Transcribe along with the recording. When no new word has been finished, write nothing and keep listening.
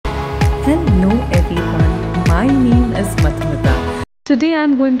Hello everyone, my name is Madhumita. Today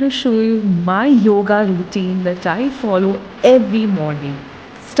I'm going to show you my yoga routine that I follow every morning,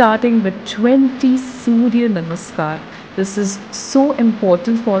 starting with 20 Surya Namaskar. This is so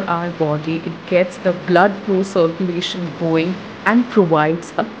important for our body. It gets the blood flow circulation going and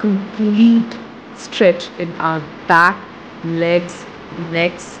provides a complete stretch in our back, legs,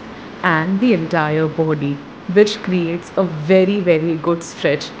 necks, and the entire body, which creates a very good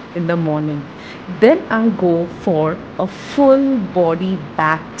stretch in the morning. Then I go for a full body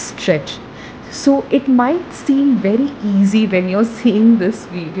back stretch. So it might seem very easy when you're seeing this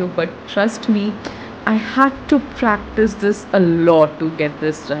video, but trust me, I had to practice this a lot to get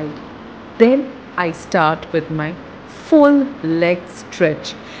this right. Then I start with my full leg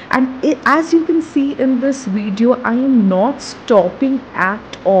stretch. And as you can see in this video, I am not stopping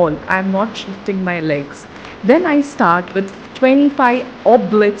at all. I am not shifting my legs. Then I start with 25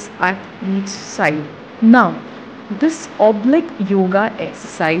 obliques at each side. Now, this oblique yoga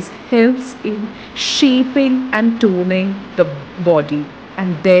exercise helps in shaping and toning the body.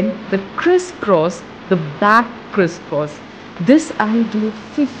 And then the crisscross, the back crisscross. This I do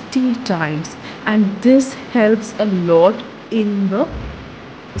 50 times, and this helps a lot in the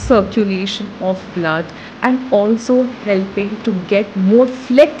circulation of blood and also helping to get more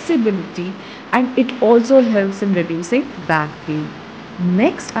flexibility, and it also helps in reducing back pain.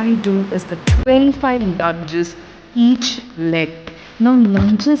 Next I do is the 25 lunges each leg. Now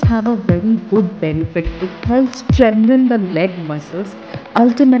lunges have a very good benefit. It helps strengthen the leg muscles.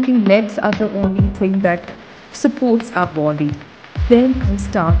 Ultimately legs are the only thing that supports our body. Then I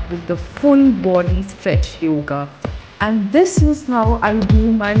start with the full body stretch yoga. And this is how I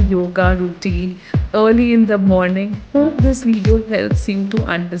do my yoga routine early in the morning. Hope this video helps you to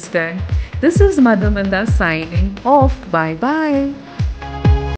understand. This is Madhumita signing off. Bye bye.